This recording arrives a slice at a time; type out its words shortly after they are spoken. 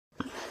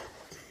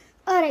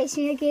Alright,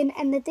 so again,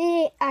 in the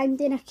day I'm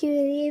doing a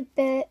QnA,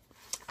 but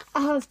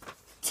I have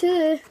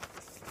 2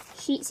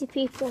 sheets of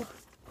paper.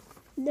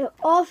 Now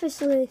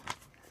obviously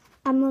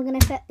I'm not going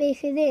to fit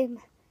both of them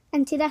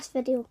into this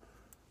video.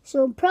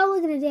 So I'm probably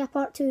going to do a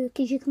part 2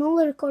 because you can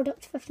only record up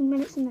to 15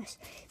 minutes in this.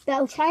 But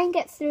I'll try and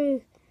get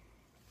through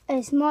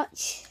as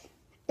much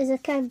as I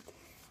can.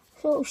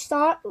 So I'll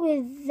start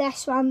with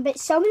this one, but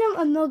some of them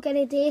I'm not going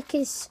to do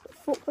because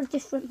folk were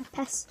just wanting to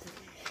piss.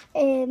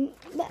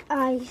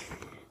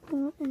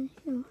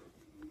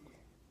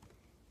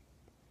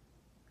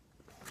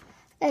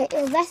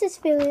 This is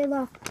for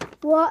Layla.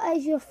 What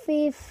is your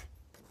favourite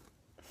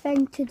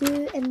thing to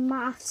do in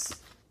maths?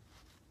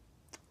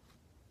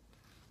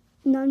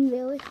 None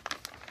really.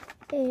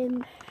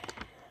 And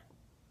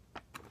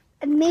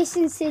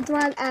Mason said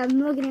one I'm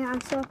not going to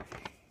answer.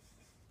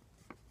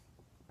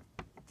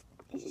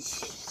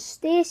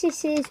 Stacey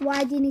says,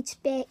 why do you need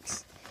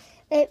specs?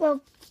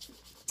 Well,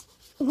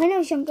 when I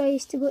was younger I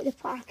used to go to the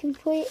park and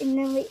play, and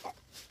then like,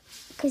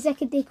 because I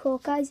could do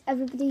cockeyes,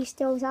 everybody used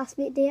to always ask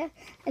me to do it,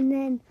 and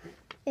then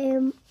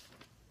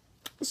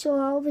so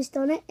I always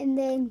done it, and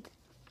then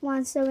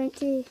once I went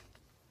to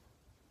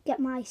get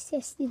my eyes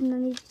tested and I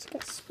needed to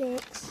get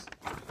specs.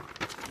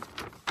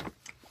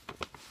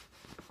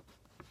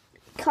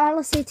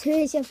 Carla said, who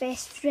is your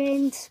best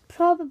friend?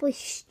 Probably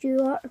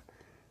Stuart.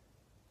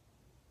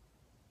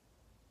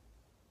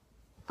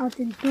 I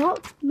do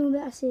not know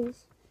what that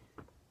says.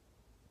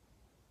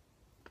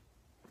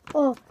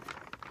 Oh,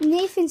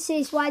 Nathan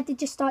says, why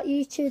did you start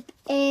YouTube?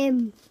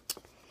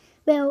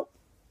 Well,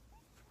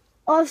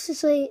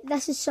 obviously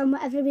this is something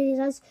everybody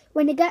does.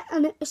 When they get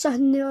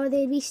something new or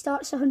they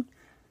restart something,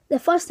 the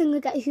first thing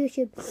they get is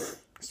YouTube.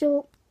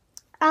 So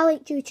I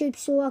like YouTube,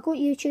 so I got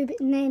YouTube,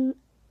 and then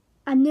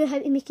I knew how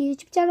to make a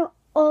YouTube channel.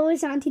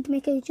 Always wanted to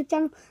make a YouTube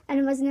channel, and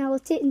I wasn't able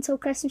to until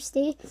Christmas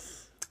Day.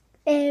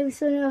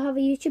 So now I have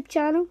a YouTube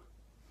channel.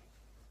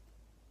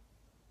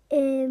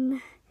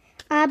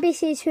 Abby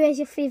says, who is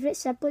your favourite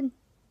sibling?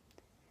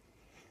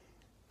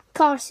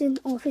 Carson,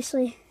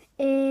 obviously.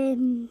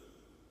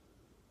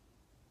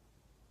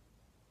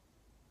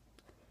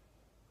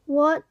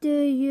 What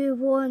do you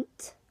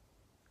want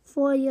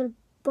for your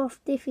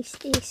birthday for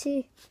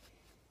Stacey?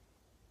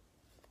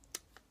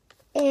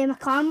 A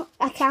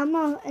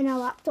camera and a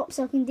laptop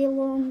so I can do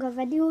longer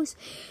videos.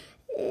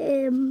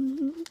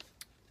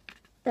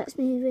 That's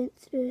me went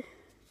through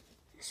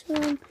this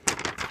one.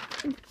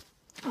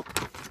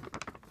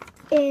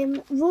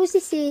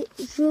 Roseanne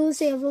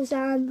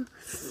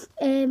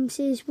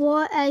says,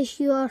 what is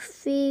your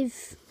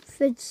favourite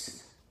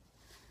foods?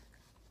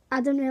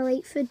 I don't really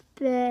like food,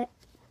 but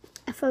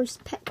if I was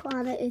to pick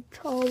one, it'd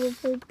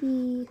probably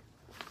be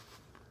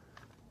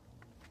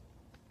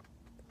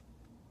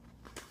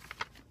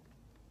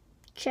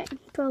chicken,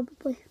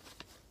 probably.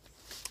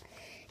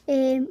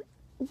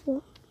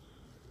 What?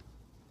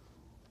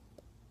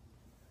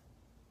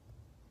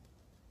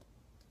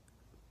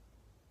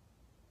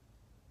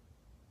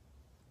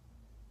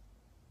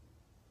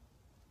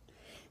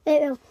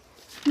 Well,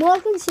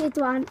 Morgan said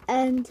one,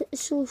 and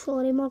so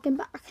sorry Morgan,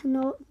 but I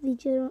cannot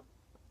read your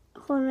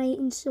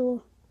handwriting,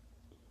 so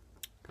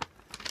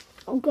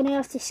I'm going to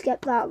have to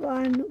skip that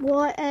one.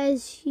 What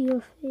is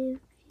your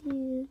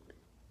favourite?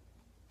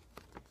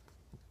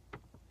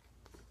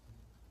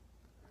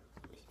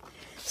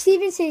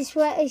 Stephen says,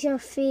 what is your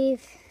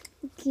favourite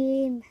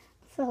game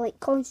for like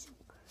console?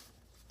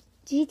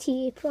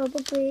 GTA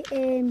probably.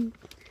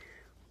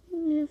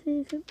 Your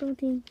favourite football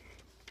team?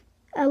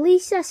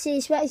 Elisa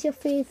says, what is your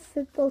favourite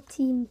football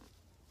team?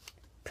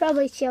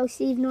 Probably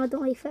Chelsea, even though I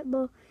don't like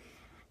football.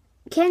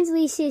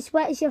 Kensley says,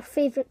 what is your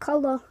favourite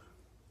colour?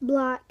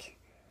 Black.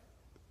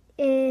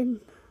 Lucy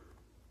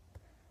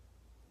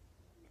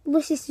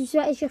says,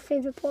 what is your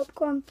favourite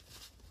popcorn?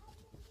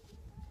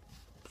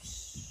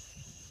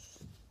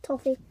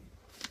 Toffee.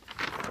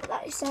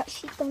 That is that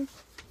sheet done.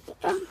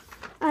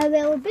 I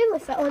will be able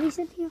to fit all these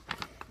in here.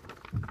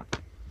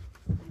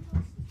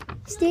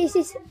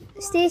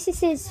 Stacey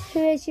says, who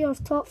is your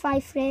top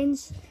 5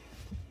 friends?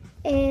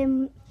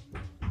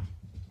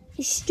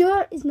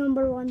 Stuart is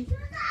number 1,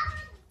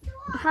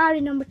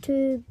 Harry number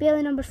 2,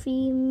 Bailey number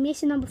 3,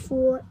 Mason number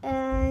 4,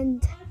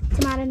 and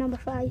Tamara number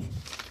 5.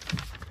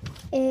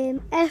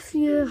 If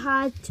you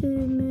had to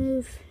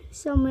move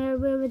somewhere,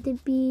 where would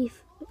it be,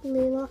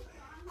 Layla?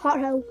 Hart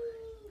Hill.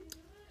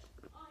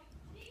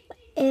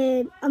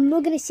 I'm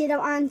not going to say that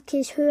one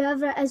because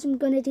whoever it is I'm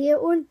going to do it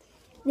on,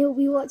 they'll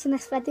be watching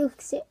this video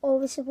because they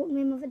always support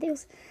me in my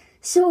videos.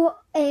 So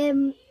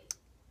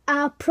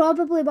I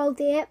probably will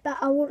do it, but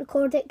I won't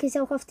record it because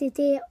I'll have to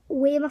do it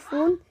with my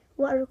phone,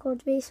 what I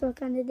record with, so I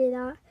can't do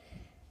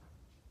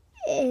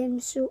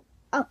that. So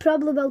I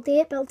probably will do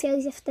it, but I'll tell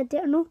you if I did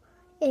it or not.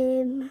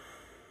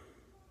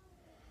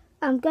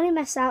 I'm going to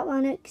miss that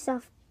one out because I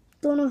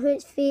don't know who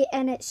it's for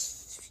and it's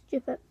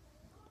stupid.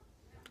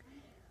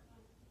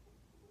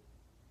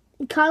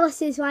 Carla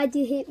says, why do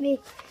you hate me?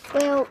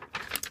 Well,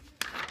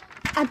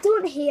 I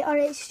don't hate her,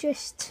 it's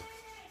just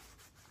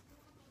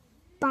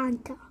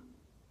banter.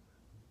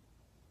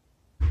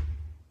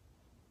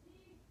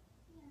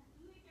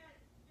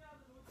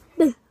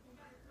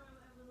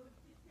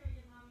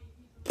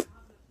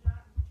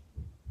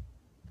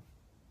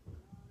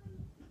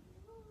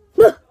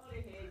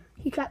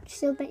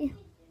 still, bet you.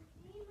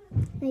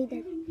 No, you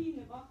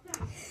didn't.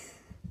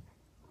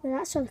 Well,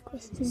 that's all the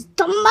questions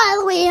done, by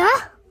the way,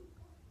 huh?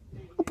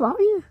 What about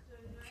you?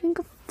 Think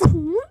of...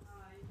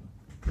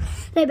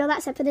 Right, well,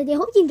 that's it for the day.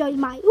 Hope you enjoyed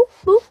my...